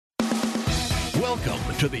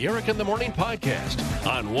Welcome to the Eric in the Morning podcast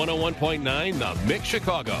on 101.9 The Mix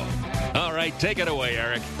Chicago. All right, take it away,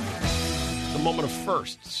 Eric. The moment of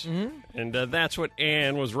firsts. And that's what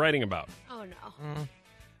Ann was writing about. Oh, no.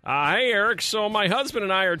 Hey, Eric. So my husband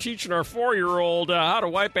and I are teaching our 4-year-old how to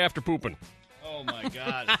wipe after pooping. Oh, my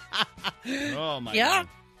God. Oh, my Yeah. God.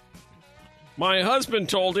 My husband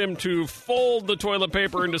told him to fold the toilet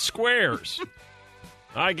paper into squares.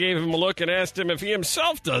 I gave him a look and asked him if he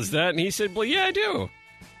himself does that, and he said, well, yeah, I do.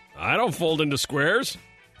 I don't fold into squares.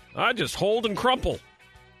 I just hold and crumple.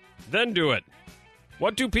 Then do it.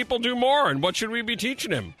 What do people do more, and what should we be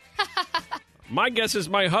teaching him? My guess is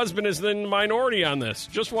my husband is in the minority on this.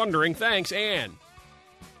 Just wondering. Thanks, Ann.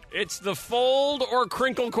 It's the fold or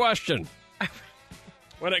crinkle question.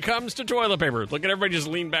 When it comes to toilet paper, look at everybody just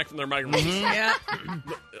lean back from their microphone. Yeah.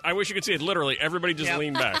 I wish you could see it. Literally, everybody just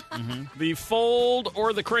lean back. The fold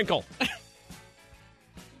or the crinkle?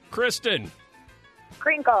 Kristen.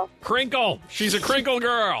 Crinkle. Crinkle. She's a crinkle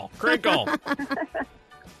girl. Crinkle.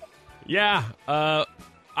 Yeah.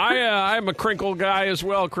 I'm a crinkle guy as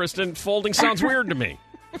well, Kristen. Folding sounds weird to me.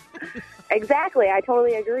 Exactly. I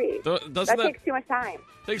totally agree. Doesn't that takes too much time.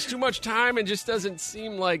 Takes too much time and just doesn't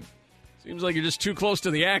seem like... Seems like you're just too close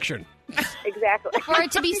to the action. Exactly. For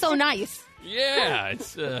it to be so nice. Yeah,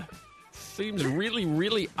 it's seems really,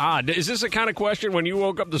 really odd. Is this the kind of question when you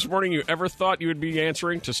woke up this morning you ever thought you would be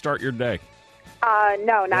answering to start your day?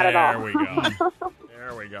 No, not at all. There we go.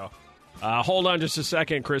 There we go. Hold on just a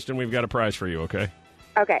second, Kristen. We've got a prize for you, okay?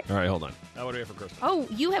 Okay. All right, hold on. What do we have for Kristen? Oh,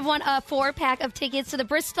 you have won a 4-pack of tickets to the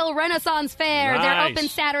Bristol Renaissance Fair. Nice. They're open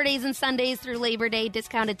Saturdays and Sundays through Labor Day.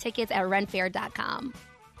 Discounted tickets at rentfair.com.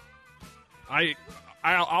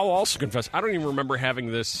 I'll also confess, I don't even remember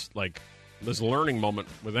having this learning moment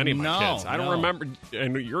with any of my kids. I don't remember,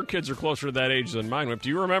 and your kids are closer to that age than mine. Do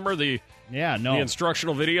you remember the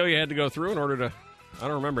instructional video you had to go through in order to... I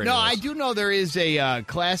don't remember any No, of this. I do know there is a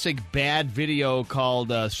classic bad video called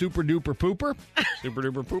Super Duper Pooper. Super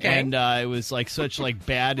Duper Pooper. And it was such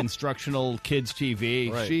bad instructional kids TV.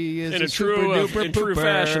 Right. She is in a true super duper in true pooper.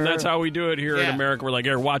 fashion, that's how we do it here in America. We're like,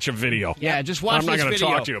 here, watch a video. Yeah, just watch I'm not this going to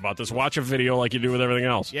video. talk to you about this. Watch a video like you do with everything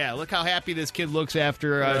else. Yeah, look how happy this kid looks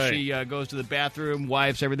after she goes to the bathroom,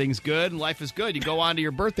 wipes, everything's good, and life is good. You go on to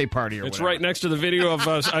your birthday party or It's whatever. right next to the video of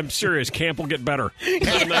I'm serious, camp will get better.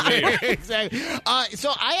 Exactly. So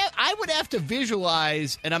I would have to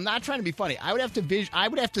visualize, and I'm not trying to be funny. I would have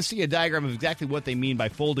to see a diagram of exactly what they mean by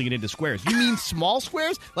folding it into squares. You mean small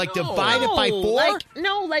squares, divide it by 4?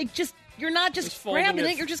 You're not just folding grabbing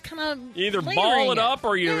it. it. You're just kind of You either layering ball it up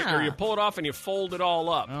or you Yeah. pull it off and you fold it all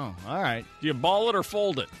up. Oh, all right. Do you ball it or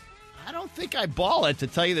fold it? I don't think I ball it, to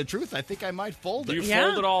tell you the truth. I think I might fold Do it. you Yeah.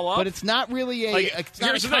 fold it all up? But it's not really it's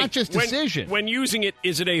not here's a the thing. conscious decision. When using it,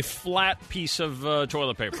 is it a flat piece of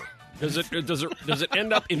toilet paper? Does it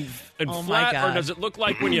end up in Oh, my flat, or God. does it look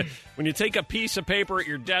like when you take a piece of paper at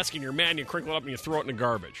your desk and you're mad and you crinkle it up and you throw it in the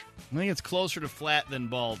garbage? I think it's closer to flat than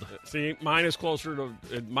bald. See, mine is closer to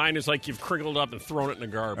mine is like you've crinkled it up and thrown it in the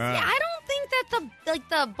garbage. Yeah, I don't think that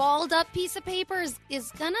the balled up piece of paper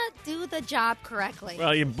is gonna do the job correctly.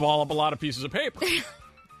 Well, you ball up a lot of pieces of paper.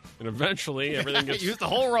 And eventually, everything gets... Use the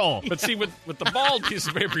whole roll. But see, with the bald piece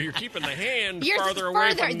of paper, you're keeping the hand You're farther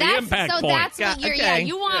away from the that's, impact so point. that's what you're. okay. Yeah,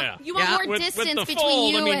 you want Yeah. more With distance the between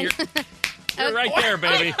fold, you I mean, and. You're right there,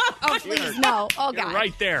 baby. Oh please, no! Oh You're god!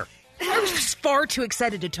 right there. I'm just far too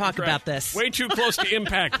excited to talk Right. about this. Way too close to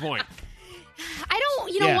impact point. I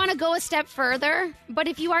don't, want to go a step further. But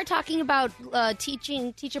if you are talking about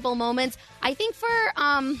teachable moments, I think for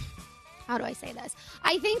how do I say this?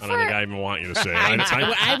 I think I for don't think I even want you to say it. I'm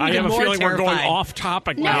I even have a more feeling we're going terrified. off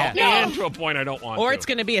topic No, now, no. and to a point I don't want Or to. it's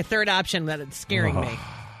going to be a third option that it's scaring me.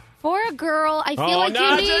 for a girl, I feel Oh, like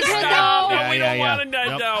no, you need just to stop. know. No, we don't Yeah. want to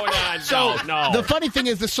Nope. no. The funny thing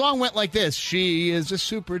is, the song went like this. She is a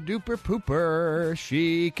super duper pooper.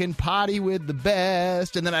 She can potty with the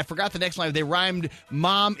best. And then I forgot the next line. They rhymed,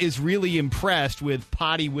 Mom is really impressed with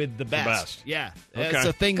potty with the best. best. Yeah. Okay. It's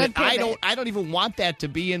a thing Good that I pivot. don't even want that to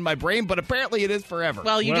be in my brain, but apparently it is forever.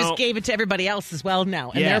 Well, you Well- just gave it to everybody else as well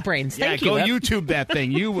now in their brains. Thank Go you. YouTube that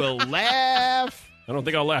thing. You will laugh. I don't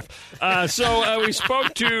think I'll laugh. So we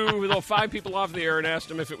spoke to 5 people off the air and asked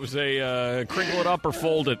them if it was a crinkle it up or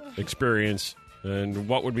fold it experience and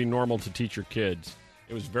what would be normal to teach your kids.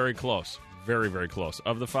 It was very close. Very, very close.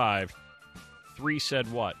 Of the 5, 3 said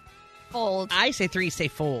what? Fold. I say 3, say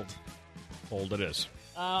fold. Fold it is.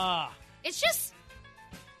 It's just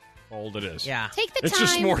Fold it is. Yeah. take the It's time.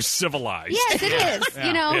 just more civilized. Yes, it is.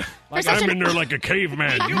 You know, Yeah. for Like such I'm an in there like a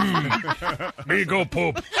caveman. Me go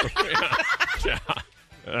poop. Yeah.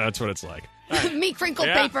 That's what it's like. Meat crinkle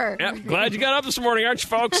Yeah, paper. yeah. Glad you got up this morning, aren't you,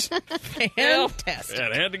 folks? Fantastic. Yeah,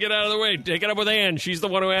 I had to get out of the way. Take it up with Ann. She's the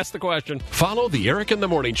one who asked the question. Follow the Eric in the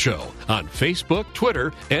Morning Show on Facebook,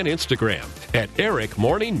 Twitter, and Instagram at Eric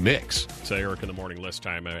Morning Mix. It's Eric in the Morning list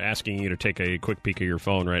time. I'm asking you to take a quick peek of your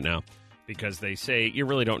phone right now because they say you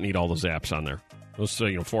really don't need all those apps on there. Those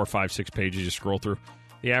 4, 5, 6 pages you scroll through.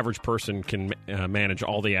 The average person can manage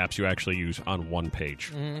all the apps you actually use on one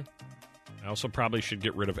page. Mm-hmm. I also probably should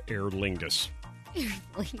get rid of Aer Lingus.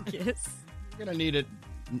 Lingus. You're going to need it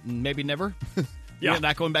maybe never. Yeah. You're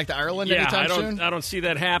not going back to Ireland anytime soon? I don't see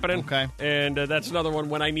that happening. Okay. And that's another one.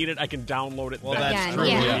 When I need it, I can download it. Well, back. that's Again, true.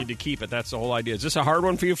 yeah. I need to keep it. That's the whole idea. Is this a hard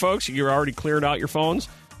one for you folks? You're already cleared out your phones?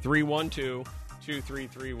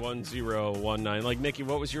 312-233-1019. Like, Nikki,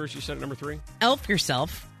 what was yours? You said at number 3? Elf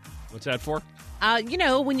yourself. What's that for?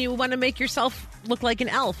 When you want to make yourself look like an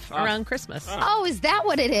elf around Christmas. Oh, is that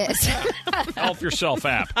what it is? Help Yourself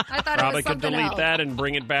app. I thought Probably it was could something delete else. that and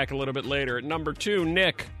bring it back a little bit later. At number 2,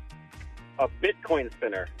 Nick. A Bitcoin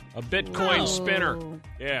spinner. A Bitcoin Oh. spinner.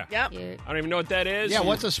 Yeah. Yep. Cute. I don't even know what that is. Yeah,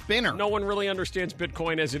 what's a spinner? No one really understands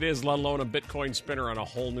Bitcoin as it is, let alone a Bitcoin spinner on a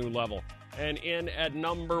whole new level. And in at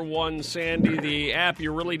number 1, Sandy, the app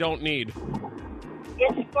you really don't need.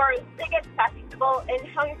 It's for Sziget Festival in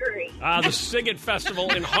Hungary. The Sziget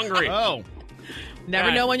Festival in Hungary. Oh. Never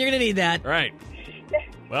Right. know when you're going to need that. Right.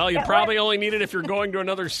 Well, you probably only need it if you're going to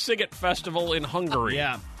another Sziget Festival in Hungary.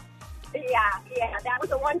 Yeah. Yeah. That was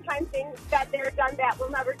a one-time thing. That they're done that. We'll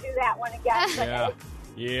never do that one again. But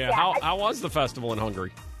Yeah. How was the festival in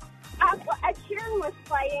Hungary? Ed Sheeran was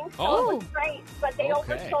playing, so Oh. it was great. But they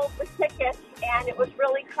Okay. oversold the tickets, and it was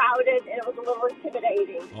really crowded, and it was a little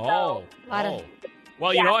intimidating. Oh. Lot of-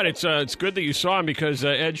 Well, you Yeah. know what? It's good that you saw him because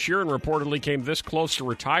Ed Sheeran reportedly came this close to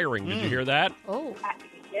retiring. Did you hear that? Oh.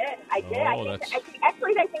 I did. Oh, I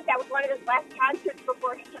think that was one of his last concerts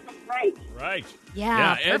before he took a break. Right.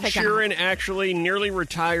 Yeah, Ed perfect. Sheeran actually nearly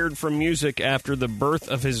retired from music after the birth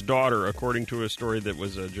of his daughter, according to a story that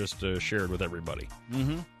was just shared with everybody.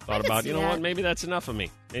 Mm-hmm. Thought could about, see you know that. what, maybe that's enough of me.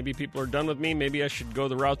 Maybe people are done with me. Maybe I should go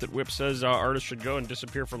the route that Whip says artists should go and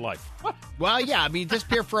disappear for life. Well, yeah, I mean,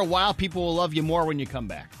 disappear for a while. People will love you more when you come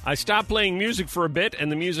back. I stopped playing music for a bit,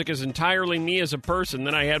 and the music is entirely me as a person.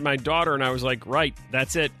 Then I had my daughter, and I was like, right,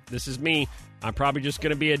 that's it. This is me. I'm probably just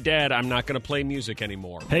going to be a dad. I'm not going to play music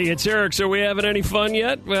anymore. Hey, it's Eric. So we having any fun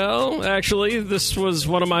yet? Well, actually, this was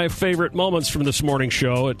one of my favorite moments from this morning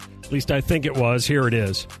show. At least I think it was. Here it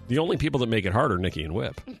is. The only people that make it harder, Nikki and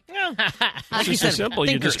Whip. It's just so simple.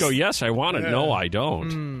 You just go, yes, I want it. No, I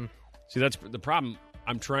don't. See, that's the problem.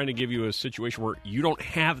 I'm trying to give you a situation where you don't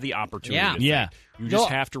have the opportunity. Yeah. to think. Yeah. You just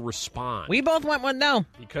have to respond. We both want one now.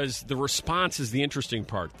 Because the response is the interesting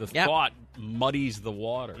part. The Yep. thought muddies the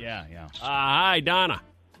water. Yeah. Hi, Donna.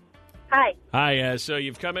 Hi. Hi. So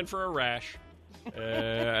you've come in for a rash.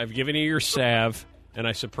 I've given you your salve, and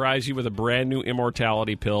I surprise you with a brand new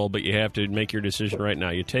immortality pill, but you have to make your decision right now.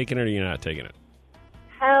 You taking it or you're not taking it?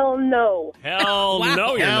 Hell no. Hell Wow.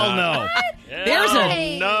 no, you're Hell not. no. There's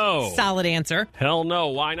a- no. Solid answer. Hell no.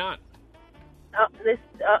 Why not? This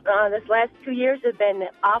last 2 years have been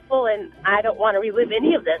awful, and I don't want to relive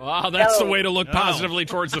any of this. Wow, that's No. the way to look positively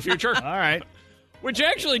towards the future. All right. Which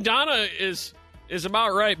actually, Donna is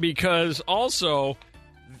about right because also,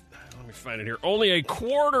 let me find it here. Only a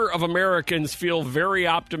quarter of Americans feel very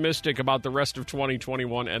optimistic about the rest of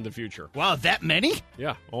 2021 and the future. Wow, that many?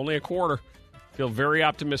 Yeah, only a quarter feel very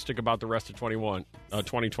optimistic about the rest of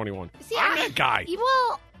 2021. See, I'm that guy.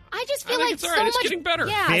 Well, I just feel I think like it's all so right. It's much. getting better.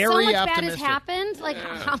 Yeah, Very so much bad has optimistic. happened. Like,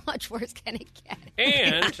 how much worse can it get?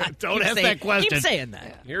 And Don't Keep ask saying- that question. Keep saying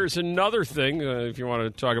that. here's another thing, if you want to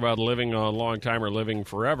talk about living a long time or living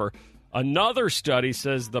forever. Another study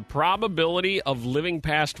says the probability of living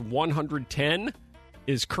past 110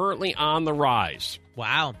 is currently on the rise.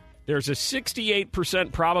 Wow. There's a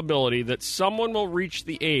 68% probability that someone will reach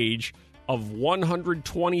the age of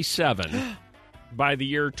 127 by the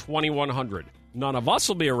year 2100. None of us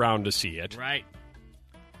will be around to see it, Right.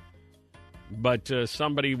 but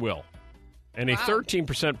somebody will. And a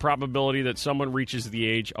 13% probability that someone reaches the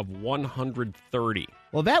age of 130.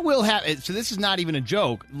 Well, that will happen. So this is not even a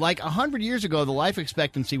joke. Like 100 years ago, the life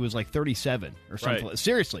expectancy was like 37 or something. Right.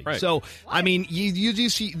 Seriously. Right. So I mean, you do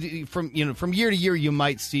see from year to year, you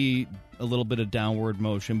might see a little bit of downward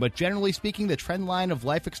motion, but generally speaking, the trend line of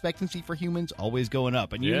life expectancy for humans always going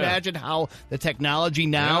up. And you Yeah. imagine how the technology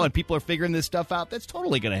now Yeah. and people are figuring this stuff out. That's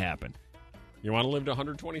totally going to happen. You want to live to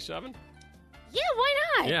 127? Yeah, why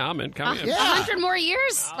not? Yeah, I'm in. Come in. 100 more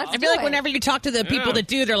years? Let's I do feel like it. whenever you talk to the people that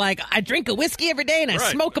do, they're like, I drink a whiskey every day and I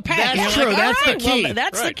Right. smoke a pack. That's And true. you're like, That's all the right, key. well,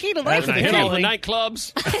 that's the Right. key to life. And I hit all the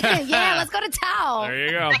nightclubs. Yeah, let's go to Tao. There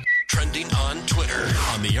you go. Trending on Twitter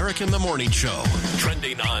on the Eric in the Morning Show.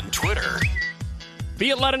 Trending on Twitter.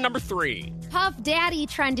 Violetta number 3. Puff Daddy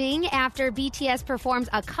trending after BTS performs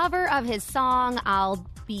a cover of his song, I'll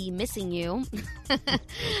Be Missing You.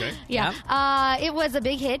 Okay. Yeah. It was a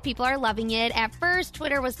big hit. People are loving it. At first,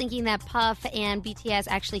 Twitter was thinking that Puff and BTS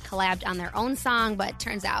actually collabed on their own song, but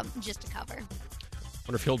turns out just a cover.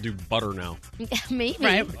 Wonder if he'll do Butter now. Maybe.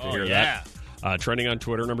 Right. To hear that. Trending on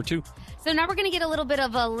Twitter number 2. So now we're going to get a little bit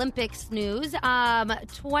of Olympics news.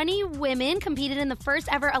 20 women competed in the first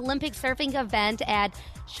ever Olympic surfing event at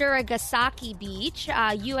Shuragasaki Beach.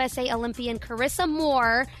 USA Olympian Carissa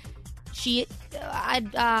Moore.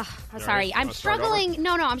 Sorry, I'm struggling.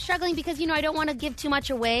 No, I'm struggling because, I don't want to give too much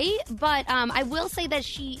away. But I will say that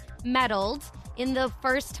she medaled in the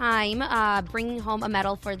first time, bringing home a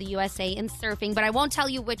medal for the USA in surfing. But I won't tell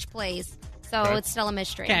you which place. So it's still a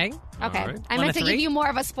mystery. Okay. Okay. All right. I One meant of to give three? you more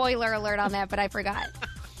of a spoiler alert on that, but I forgot.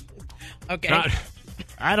 Okay.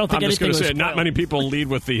 I don't think I'm just anything going to was say, not spoiled. many people lead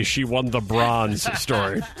with the she won the bronze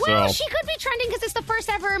story. Well, so she could be trending because it's the first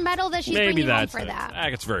ever medal that she's maybe bringing home that's for it.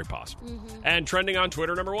 that. It's very possible. And trending on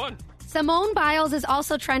Twitter number 1. Simone Biles is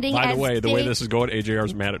also trending By as the way, the way Dave- this is going,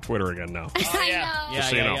 AJR's mad at Twitter again now. I know. Yeah,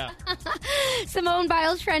 so you know. Simone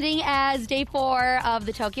Biles trending as day 4 of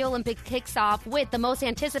the Tokyo Olympics kicks off with the most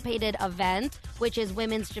anticipated event, which is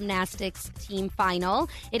women's gymnastics team final.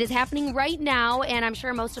 It is happening right now, and I'm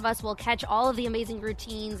sure most of us will catch all of the amazing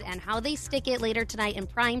routines and how they stick it later tonight in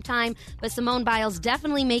prime time. But Simone Biles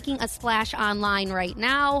definitely making a splash online right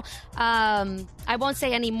now. I won't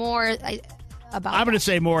say any more about I'm going to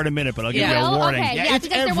say more in a minute, but I'll give You you a will? warning. Okay, yeah, it's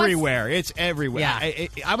because there was- everywhere. It's everywhere. Yeah.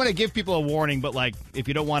 I'm going to give people a warning, but if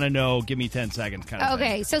you don't want to know, give me 10 seconds kind of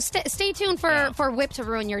thing. Okay, so stay tuned for Whip to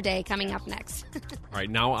Ruin Your Day coming up next. All right,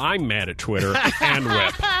 now I'm mad at Twitter and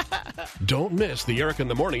Whip. Don't miss the Eric in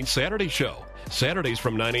the Morning Saturday show. Saturdays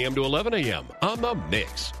from 9 a.m. to 11 a.m. on the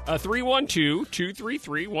Mix.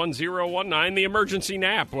 312-233-1019, the emergency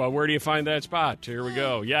nap. Well, where do you find that spot? Here we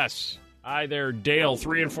go. Yes. Hi there, Dale.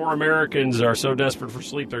 3 in 4 Americans are so desperate for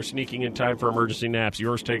sleep they're sneaking in time for emergency naps.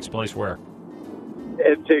 Yours takes place where?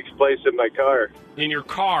 It takes place in my car. In your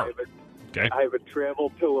car. Okay. I have a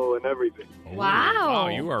travel pillow and everything. Wow. Oh,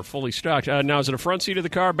 you are fully stocked. Now, is it a front seat of the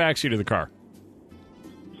car, back seat of the car?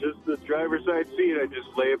 Just the driver's side seat. I just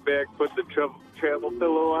lay it back, put the travel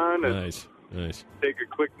pillow on, and Nice. take a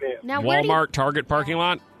quick nap. Now, where do you- Walmart, Target parking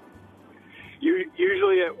lot?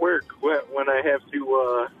 Usually at work, when I have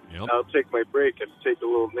to, Yep. I'll take my break and take a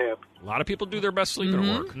little nap. A lot of people do their best sleeping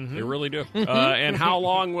at work. They really do. And how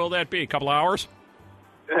long will that be? A couple hours?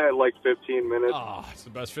 Like 15 minutes. Oh, it's the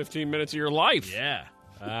best 15 minutes of your life. Yeah.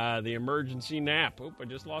 The emergency nap. Oop, I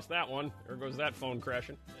just lost that one. There goes that phone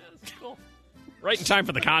crashing. Yeah, that's cool. Right in time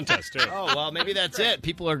for the contest, too. Oh, well, maybe that's it.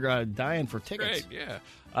 People are dying for tickets. Great, yeah.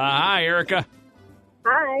 Hi, Erica.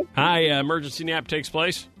 Hi. Hi, emergency nap takes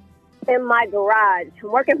place. In my garage.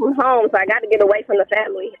 I'm working from home, so I got to get away from the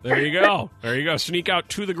family. There you go. There you go. Sneak out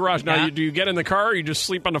to the garage. Now, do you get in the car or you just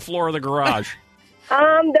sleep on the floor of the garage?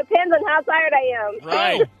 Depends on how tired I am.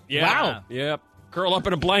 Right. Yeah. Wow. Yep. Curl up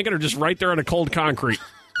in a blanket or just right there on a cold concrete?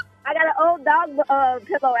 I got an old dog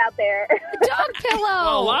pillow out there. Dog pillow.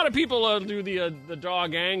 Well, a lot of people do the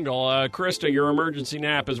dog angle. Krista, your emergency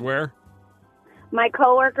nap is where? My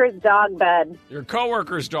coworker's dog bed. Your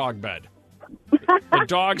coworker's dog bed. The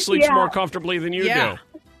dog sleeps Yeah. more comfortably than you Yeah.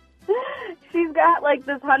 do. She's got like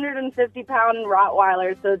this 150-pound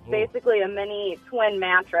Rottweiler, so it's basically a mini twin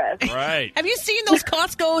mattress. Right. Have you seen those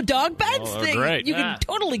Costco dog beds? Oh, they're great. You Yeah. can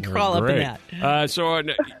totally crawl up in Great.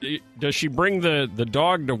 that. Does she bring the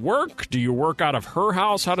dog to work? Do you work out of her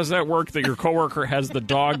house? How does that work that your coworker has the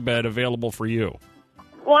dog bed available for you?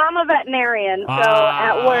 Well, I'm a veterinarian, so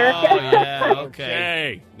at work. Oh, yeah. Okay.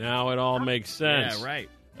 Okay. Now it all makes sense. Yeah, right.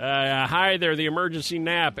 Hi there, the emergency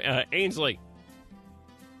nap. Ainsley,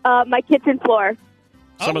 My kitchen floor.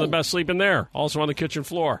 some of the best sleep in there. Also on the kitchen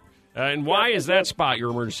floor. And why is that spot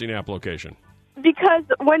your emergency nap location? Because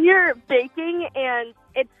when you're baking and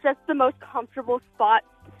it's just the most comfortable spot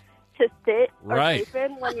to sit or Right. sleep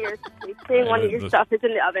in when you're sleeping, when your the- stuff is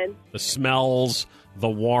in the oven. The smells, the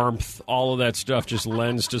warmth, all of that stuff just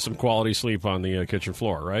lends to some quality sleep on the kitchen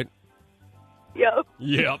floor, right? Yep.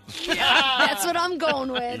 Yep. That's what I'm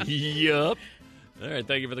going with. Yep. All right,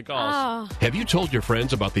 thank you for the calls. Oh, Have you told your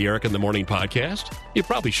friends about the Eric in the Morning podcast? You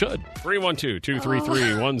probably should.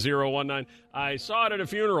 312-233-1019. I saw it at a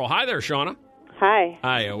funeral. Hi there, Shauna. Hi.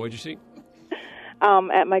 Hi, what'd you see?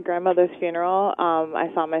 At my grandmother's funeral, I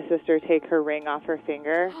saw my sister take her ring off her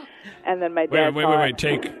finger, and then my dad. Wait.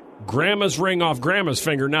 Take Grandma's ring off Grandma's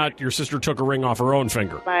finger, not your sister took a ring off her own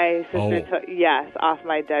finger. My sister took off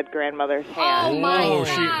my dead grandmother's hand. Oh my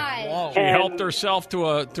God! She helped herself to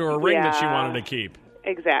a ring that she wanted to keep.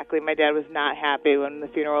 Exactly. My dad was not happy when the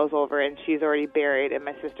funeral was over, and she's already buried, and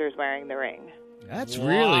my sister's wearing the ring. That's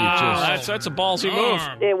really just... That's a ballsy move.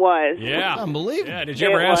 It was. Yeah. Unbelievable. Yeah. Did you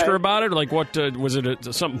ever ask her about it? Like, what was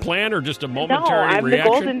it? Something planned or just a momentary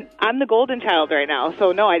reaction? I'm the golden child right now,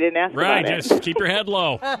 so no, I didn't ask about it. Right. Just keep your head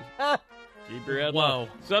low. Keep your head low.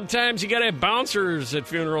 Sometimes you got to have bouncers at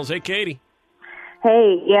funerals. Hey, Katie.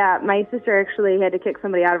 Hey, yeah, my sister actually had to kick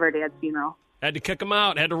somebody out of her dad's funeral. Had to kick them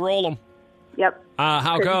out. Had to roll them. Yep.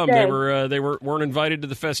 How come they weren't invited to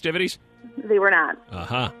the festivities? They were not.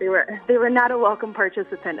 They were not a welcome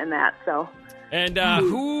participant in that. So. And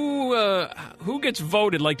who gets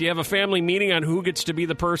voted? Like, do you have a family meeting on who gets to be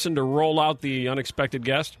the person to roll out the unexpected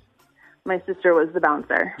guest? My sister was the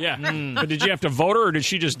bouncer. Yeah. But did you have to vote her, or did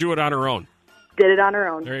she just do it on her own? Did it on her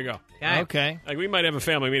own. There you go. Okay. Like, we might have a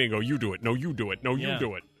family meeting and go, you do it. No, you do it. No, you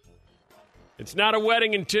do it. It's not a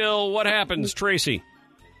wedding until what happens, Tracy?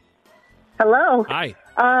 Hello. Hi.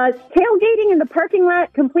 Tailgating in the parking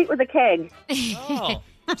lot, complete with a keg. Oh.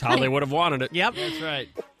 That's how they would have wanted it. Yep. That's right.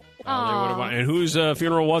 How they would have wanted. And whose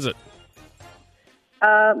funeral was it?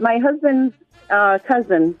 My husband's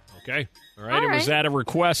cousin. Okay. All right. And was that a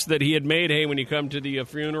request that he had made? Hey, when you come to the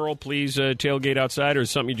funeral, please tailgate outside, or is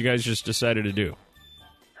something you guys just decided to do?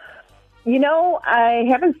 You know, I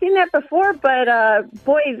haven't seen that before, but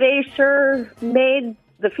boy, they sure made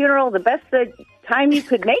the funeral the best time you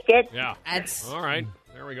could make it. Yeah. All right.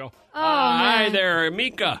 There we go. Oh, hi man. there,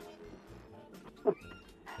 Mika. Hello.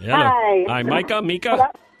 Hi. Hi, Micah. Mika. Hello?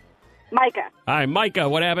 Micah. Hi, Micah.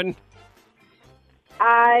 What happened?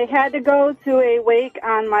 I had to go to a wake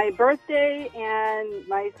on my birthday, and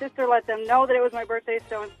my sister let them know that it was my birthday,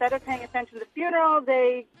 so instead of paying attention to the funeral,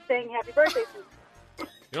 they sang happy birthday to me. You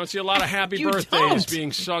don't see a lot of happy You birthdays don't.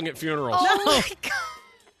 being sung at funerals. Oh my God!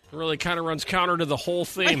 It really kind of runs counter to the whole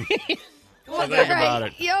theme. Well, think about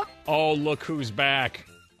it. Yep. Oh, look who's back.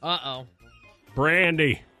 Uh-oh.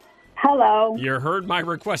 Brandy, Hello. you heard my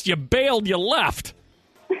request. You bailed. You left.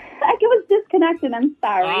 I was disconnected. I'm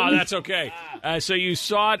sorry. Oh, that's okay. So you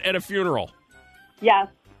saw it at a funeral. Yes.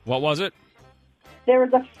 What was it? There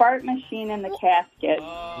was a fart machine in the casket.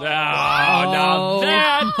 Now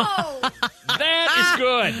that is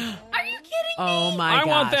good. Are you kidding? Oh, my I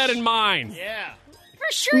want gosh. that in mind. Yeah.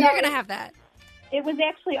 For sure, you're gonna have that. It was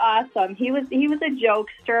actually awesome. He was a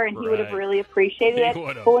jokester, and he would have Right. really appreciated He it.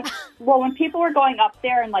 would've. But when people were going up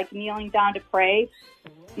there and like kneeling down to pray,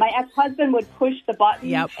 my ex-husband would push the button,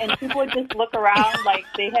 Yep. and people would just look around like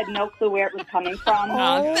they had no clue where it was coming from.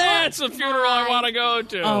 Now that's a funeral I want to go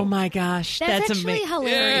to. Oh, my gosh. That's actually amazing.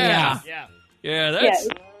 hilarious. Yeah. Yeah. That's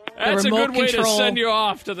a remote good way to control. send you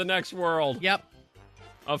off to the next world. Yep.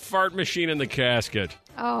 A fart machine in the casket.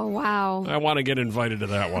 Oh wow. I want to get invited to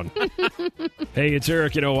that one. Hey, it's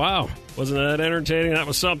Eric. Wow. Wasn't that entertaining? That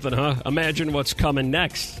was something, huh? Imagine what's coming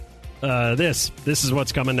next. This is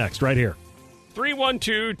what's coming next right here.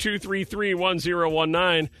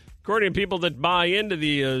 312-233-1019. According to people that buy into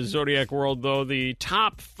the Zodiac world, though, the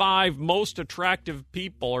top 5 most attractive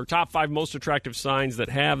people, or top 5 most attractive signs that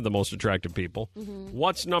have the most attractive people,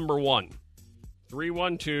 what's number 1?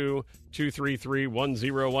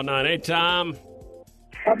 312-233-1019. Hey, Tom.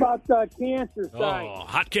 How about cancer sign? Oh,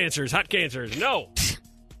 hot cancers. No.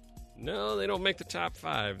 No, they don't make the top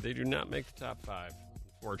 5. They do not make the top 5,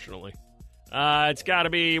 unfortunately. It's got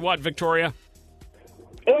to be, what, Victoria?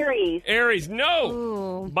 Aries. No.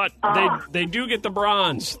 Ooh. But they do get the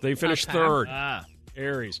bronze. They finish third.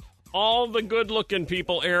 Aries. All the good-looking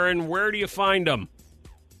people, Aaron, where do you find them?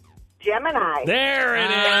 Gemini. There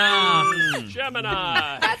it is.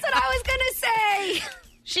 Gemini. That's what I was gonna say.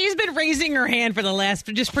 She's been raising her hand for the last,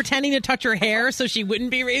 just pretending to touch her hair so she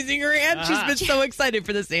wouldn't be raising her hand. She's been so excited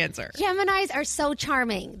for this answer. Geminis are so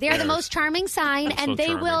charming. They're the most charming sign, and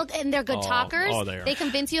they will, and they're good talkers. Oh, they are. They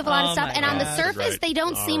convince you of a lot of stuff, and on the surface, Right. they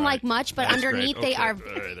don't seem like much, but That's underneath, great. they Okay. are.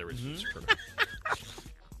 There was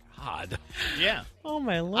God. Yeah. Oh,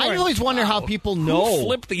 my Lord. I always wonder how people know. Who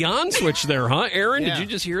flipped the on switch there, huh? Aaron, Yeah. did you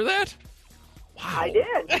just hear that? Wow. I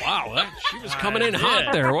did. Wow, she was coming in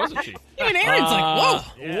hot there, wasn't she? Even Aaron's like, whoa.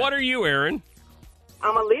 What are you, Aaron?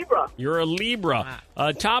 I'm a Libra. You're a Libra.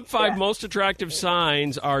 Top 5 most attractive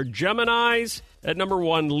signs are Geminis at number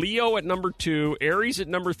 1, Leo at number 2, Aries at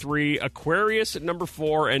number 3, Aquarius at number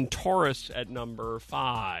 4, and Taurus at number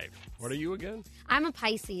 5. What are you again? I'm a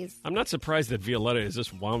Pisces. I'm not surprised that Violetta is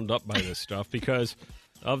just wound up by this stuff because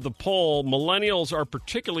of the poll, millennials are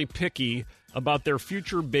particularly picky about their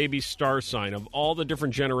future baby star sign. Of all the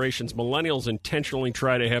different generations, millennials intentionally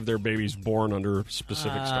try to have their babies born under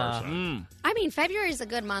specific star sign. I mean, February is a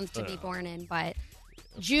good month to be born in, but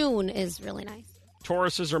June is really nice.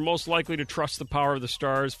 Tauruses are most likely to trust the power of the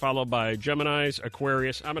stars, followed by Geminis,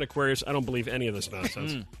 Aquarius. I'm an Aquarius. I don't believe any of this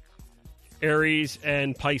nonsense. Aries,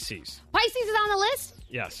 and Pisces. Pisces is on the list?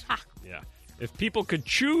 Yes. Ha. Yeah. If people could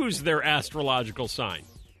choose their astrological sign,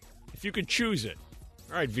 if you could choose it.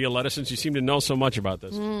 All right, Violetta, since you seem to know so much about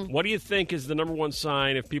this, what do you think is the number one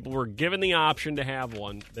sign if people were given the option to have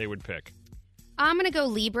one, they would pick? I'm going to go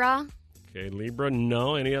Libra. Okay, Libra,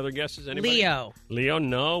 no. Any other guesses? Anybody? Leo,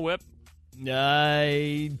 no. Whip?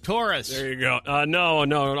 Taurus. There you go.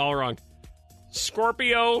 No, all wrong.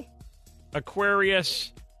 Scorpio,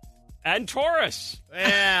 Aquarius, and Taurus.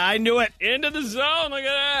 Yeah, I knew it. Into the zone. Look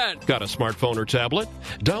at that. Got a smartphone or tablet?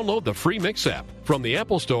 Download the free Mix app from the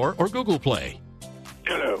Apple Store or Google Play.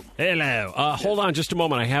 Hello. Hold on just a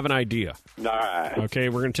moment. I have an idea. All right. Okay,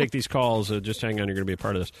 we're going to take these calls. Just hang on. You're going to be a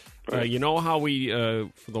part of this. You know how we,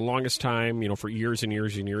 for the longest time, for years and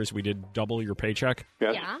years and years, we did double your paycheck?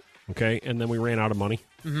 Yes. Yeah. Okay, and then we ran out of money.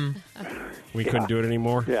 We couldn't do it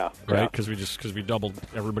anymore. Yeah. Right? Because we doubled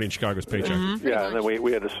everybody in Chicago's paycheck. Yeah, and then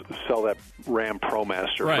we had to sell that Ram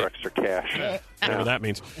ProMaster for extra cash. Whatever that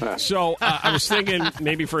means. So I was thinking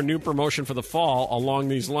maybe for a new promotion for the fall, along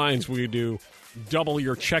these lines, we do double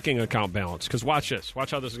your checking account balance. Because watch this.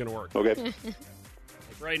 Watch how this is going to work. Okay.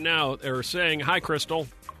 Right now, they're saying, hi, Crystal.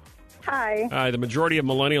 Hi. The majority of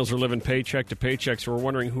millennials are living paycheck to paycheck, so we're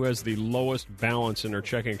wondering who has the lowest balance in their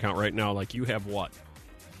checking account right now. Like, you have what?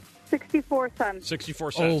 64 cents.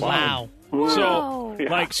 64 cents. Oh, wow. So,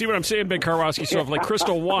 see what I'm saying, Big Karwowski? So if,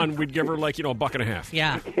 Crystal won, we'd give her, $1.50.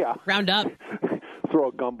 Yeah. Yeah. Round up. Throw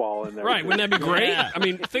a gumball in there. Right. Wouldn't that be great? I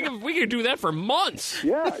mean, think of we could do that for months.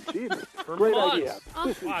 Yeah, Jesus. For Great months. idea.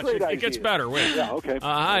 Watch, Great it idea. gets better. Wait. Yeah, okay.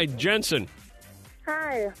 Hi, Jensen.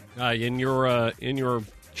 Hi. In your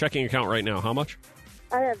checking account right now, how much?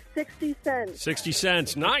 I have 60 cents. 60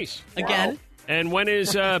 cents. Nice. Again. And when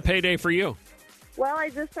is payday for you? Well, I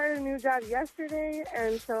just started a new job yesterday,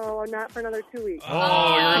 and so not for another 2 weeks.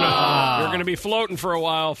 Oh, you're gonna be floating for a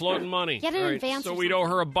while, floating money. Get an advance So or we'd owe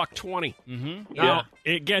her $1.20. Mm-hmm. Now,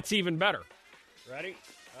 it gets even better. Ready?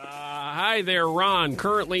 Hi there, Ron.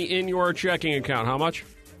 Currently in your checking account, how much?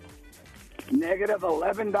 Negative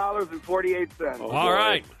 $11.48. All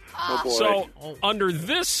right. Oh, boy. So under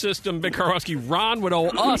this system, Big Karowski, Ron would owe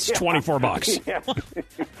us $24 Yeah.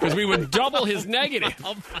 because we would double his negative,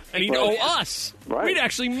 and he'd owe us. Right. We'd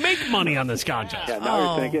actually make money on this contest. Yeah,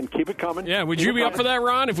 now you're thinking, keep it coming. Yeah, would Keep you it be up for coming. that,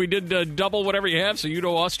 Ron? If we did double whatever you have, so you'd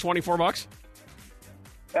owe us $24?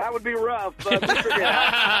 That would be rough, but we'll figure it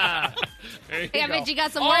out. There Yeah, go. but you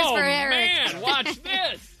got some words for Eric. Man, watch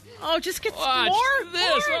this. Oh, just get Watch more.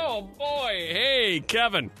 this. Oh boy. Hey,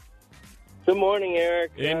 Kevin. Good morning,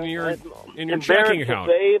 Eric. In your embarrassed checking to account.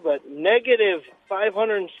 say, but negative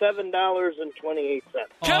 $507.28.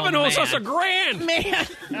 Kevin owes us $1,000. Man.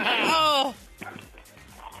 Oh.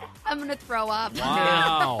 I'm going to throw up.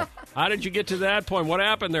 Wow. How did you get to that point? What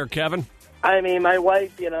happened there, Kevin? I mean, my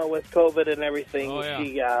wife, with COVID and everything, Oh,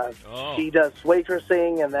 yeah. she does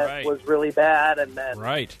waitressing, and that Right. was really bad. And then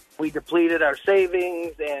Right. we depleted our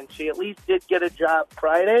savings, and she at least did get a job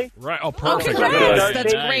Friday. Right. Oh, perfect. congrats. Good.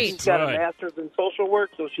 That's Savings. great. She's got Good. a master's in social work,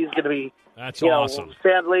 so she's going to be, That's awesome.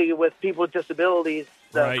 sadly, with people with disabilities,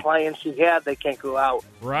 the Right. clients she had, they can't go out.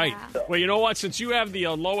 Right. Yeah. Well, you know what? Since you have the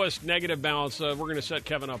lowest negative balance, we're going to set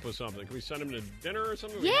Kevin up with something. Can we send him to dinner or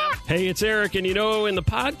something? Yeah. Hey, it's Eric, and in the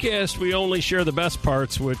podcast, we only share the best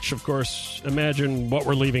parts, which, of course, imagine what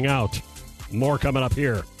we're leaving out. More coming up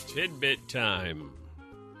here. Tidbit time.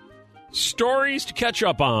 Stories to catch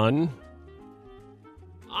up on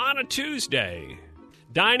a Tuesday.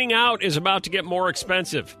 Dining out is about to get more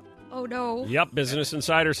expensive. Oh, no. Yep, Business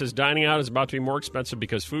Insider says dining out is about to be more expensive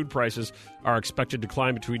because food prices are expected to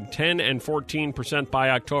climb between 10 and 14% by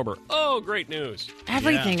October. Oh, great news.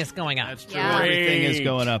 Everything is going up. That's true. Yeah. Everything is Great.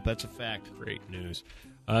 going up. That's a fact. Great news.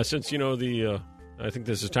 Since, I think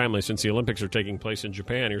this is timely, since the Olympics are taking place in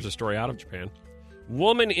Japan, here's a story out of Japan.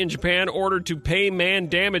 Woman in Japan ordered to pay man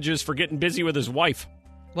damages for getting busy with his wife.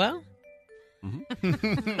 Well,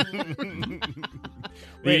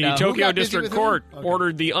 Wait, The who Tokyo got busy District with who? Court Okay.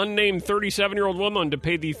 ordered the unnamed 37-year-old woman to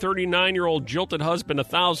pay the 39-year-old jilted husband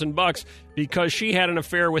 $1,000 because she had an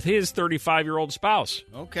affair with his 35-year-old spouse.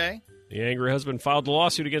 Okay. The angry husband filed a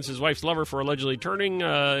lawsuit against his wife's lover for allegedly turning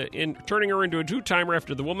her into a two-timer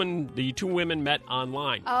after the two women met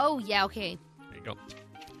online. Oh, yeah, okay. There you go.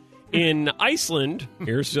 In Iceland,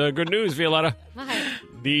 here's good news, Violetta. Hi.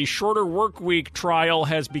 The shorter work week trial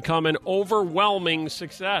has become an overwhelming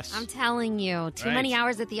success. I'm telling you, too Right. many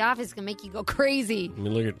hours at the office can make you go crazy.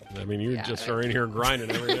 You just are in here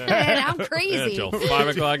grinding every day. And I'm crazy. Until 5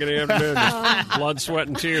 o'clock in the afternoon. Blood, sweat,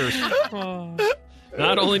 and tears.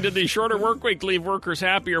 Not only did the shorter work week leave workers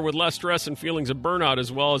happier with less stress and feelings of burnout as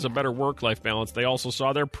well as a better work-life balance, they also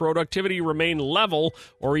saw their productivity remain level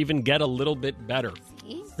or even get a little bit better.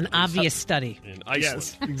 An obvious study. In Iceland.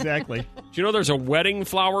 Yes, exactly. Do you know there's a wedding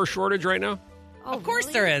flower shortage right now? Oh, Of course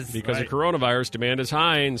really? there is. Because of coronavirus, demand is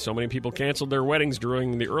high, and so many people canceled their weddings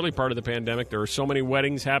during the early part of the pandemic. There are so many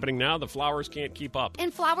weddings happening now, the flowers can't keep up.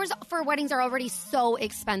 And flowers for weddings are already so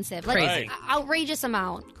expensive. Like, Crazy. outrageous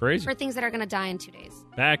amount. Crazy. For things that are going to die in 2 days.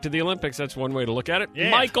 Back to the Olympics. That's one way to look at it. Yeah.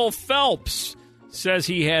 Michael Phelps says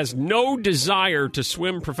he has no desire to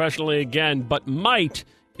swim professionally again, but might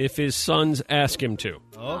if his sons ask him to.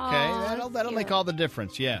 Okay, that'll make all the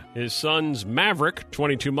difference, yeah. His sons, Maverick,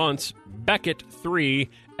 22 months, Beckett, 3,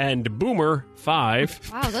 and Boomer,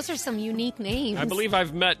 5. Wow, those are some unique names. I believe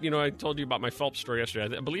I've met, I told you about my Phelps story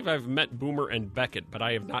yesterday. I believe I've met Boomer and Beckett, but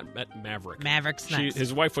I have not met Maverick. Maverick's nice.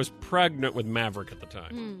 His wife was pregnant with Maverick at the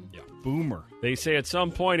time. Yeah. Boomer. They say at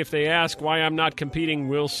some point, if they ask why I'm not competing,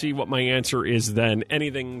 we'll see what my answer is then.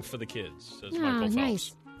 Anything for the kids, says Michael Phelps.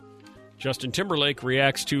 Nice. Justin Timberlake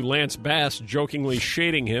reacts to Lance Bass jokingly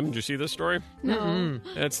shading him. Did you see this story? No.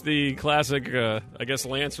 That's the classic, I guess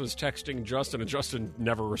Lance was texting Justin, and Justin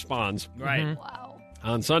never responds. Right. Wow.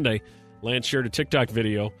 On Sunday, Lance shared a TikTok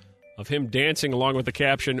video of him dancing along with the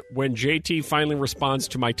caption, "When JT finally responds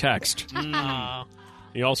to my text."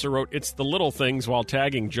 He also wrote, "It's the little things," while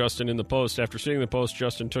tagging Justin in the post. After seeing the post,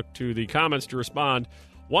 Justin took to the comments to respond,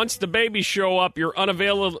 "Once the babies show up, your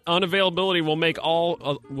unavailability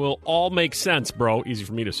will all make sense, bro." Easy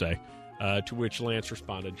for me to say. To which Lance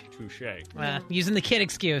responded, "Touche." Using the kid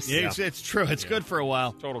excuse. Yeah, it's true. It's good for a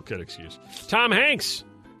while. Total kid excuse. Tom Hanks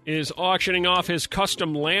is auctioning off his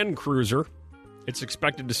custom Land Cruiser. It's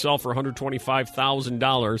expected to sell for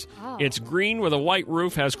 $125,000. Oh. It's green with a white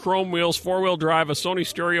roof, has chrome wheels, four-wheel drive, a Sony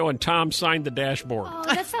stereo, and Tom signed the dashboard. Oh,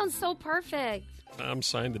 that sounds so perfect. Tom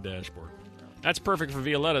signed the dashboard. That's perfect for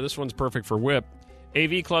Violetta. This one's perfect for Whip.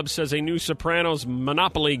 AV Club says a new Sopranos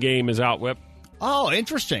Monopoly game is out, Whip. Oh,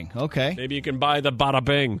 interesting. Okay. Maybe you can buy the Bada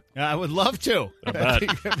Bing. I would love to. I bet.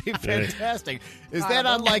 That'd be fantastic. Is that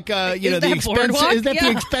on the that expensive? Boardwalk? Is that Yeah.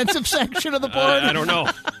 the expensive section of the board? I don't know.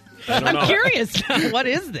 I'm curious now. What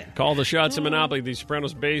is that? Call the shots in Monopoly. The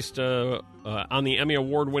Sopranos based on the Emmy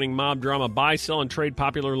Award-winning mob drama. Buy, sell, and trade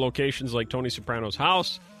popular locations like Tony Soprano's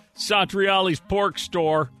house, Satriali's pork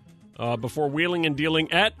store, before wheeling and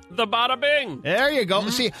dealing at the Bada Bing. There you go.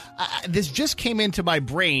 See, this just came into my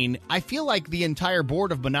brain. I feel like the entire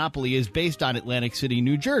board of Monopoly is based on Atlantic City,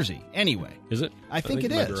 New Jersey. Anyway. Is it? I think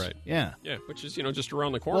it you might is. be right. Yeah. Yeah, which is, just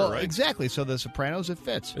around the corner, Well, right? exactly. So the Sopranos, it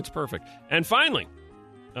fits. It's perfect. And finally,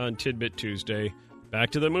 on Tidbit Tuesday, back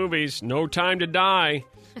to the movies. No Time to Die.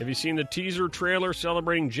 Have you seen the teaser trailer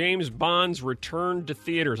celebrating James Bond's return to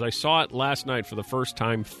theaters? I saw it last night for the first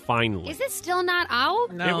time, finally. Is it still not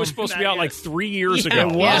out? It was supposed to be out like 3 years Yeah, ago,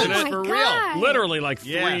 it wasn't was. it? Oh, For my God. real. Literally like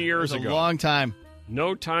 3 Yeah, years it was ago. a long time.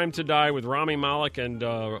 No Time to Die with Rami Malek, and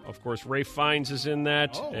of course, Ray Fiennes is in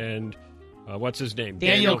that. Oh. And what's his name?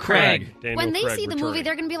 Daniel Craig. Daniel When they Craig see the returning. there,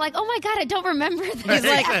 they're going to be like, oh my God, I don't remember this. He's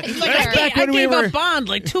like, back I when we gave were- up Bond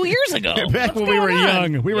like 2 years ago. Back when What's we were going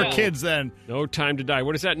on? young. We were Yeah. kids then. No Time to Die.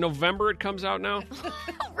 What is that? November it comes out now?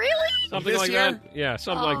 Really? Something This like year? that? Yeah,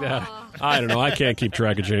 something like that. I don't know. I can't keep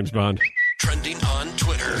track of James Bond. Trending on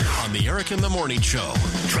Twitter on the Eric in the Morning Show.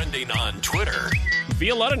 Trending on Twitter.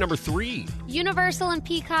 Violetta, number 3. Universal and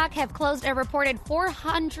Peacock have closed a reported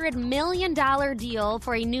 $400 million deal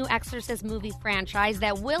for a new Exorcist movie franchise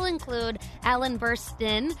that will include Ellen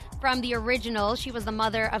Burstyn from the original. She was the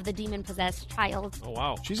mother of the demon-possessed child. Oh,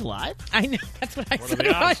 wow. She's alive? I know. That's what I What are said the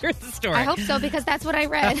when I odds? heard the story. I hope so, because that's what I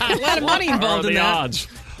read. A lot of money What are involved in the that. odds?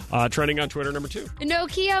 Trending on Twitter, number 2.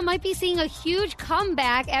 Nokia might be seeing a huge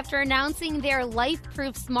comeback after announcing their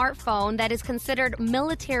life-proof smartphone that is considered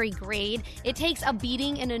military grade. It takes a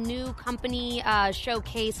beating in a new company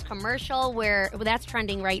showcase commercial where that's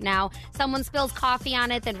trending right now. Someone spills coffee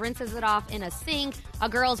on it, then rinses it off in a sink. A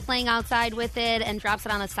girl's playing outside with it and drops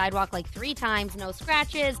it on the sidewalk like 3 times. No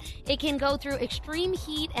scratches. It can go through extreme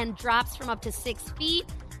heat and drops from up to 6 feet.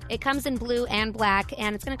 It comes in blue and black,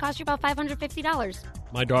 and it's going to cost you about $550.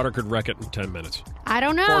 My daughter could wreck it in 10 minutes. I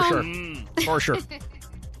don't know. For sure. For sure.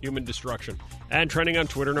 Human destruction. And trending on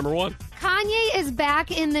Twitter, number 1. Kanye is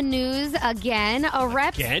back in the news again. A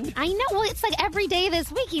rep, Again? I know. Well, it's like every day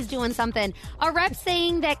this week he's doing something. A rep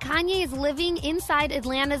saying that Kanye is living inside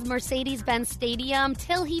Atlanta's Mercedes-Benz Stadium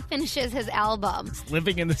till he finishes his album.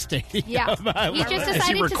 Living in the stadium. Yeah. He just Is decided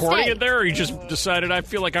he to recording stay. it there, or he just decided, I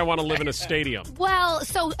feel like I want to live in a stadium? Well,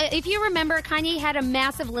 so if you remember, Kanye had a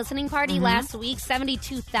massive listening party Mm-hmm. last week.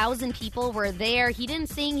 72,000 people were there. He didn't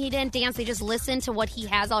sing, he didn't dance. They just listened to what he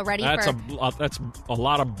has already. That's a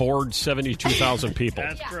lot of bored 72,000 people.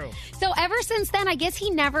 That's true. So ever since then, I guess he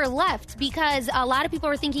never left because a lot of people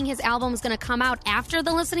were thinking his album was going to come out after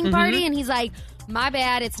the listening party, and he's like, my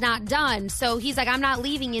bad, it's not done. So he's like, I'm not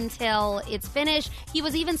leaving until it's finished. He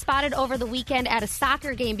was even spotted over the weekend at a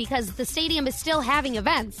soccer game because the stadium is still having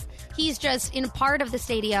events. He's just in part of the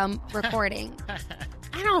stadium recording.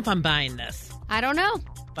 I don't know if I'm buying this, I don't know.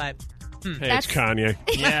 but Hey, it's Kanye.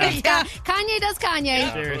 Yeah. Kanye does Kanye.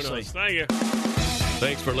 Who Seriously. knows? Thank you.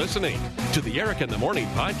 Thanks for listening to the Eric in the Morning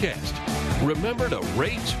podcast. Remember to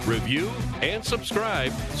rate, review, and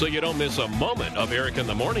subscribe so you don't miss a moment of Eric in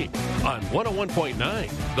the Morning on 101.9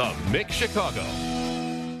 The Mix Chicago.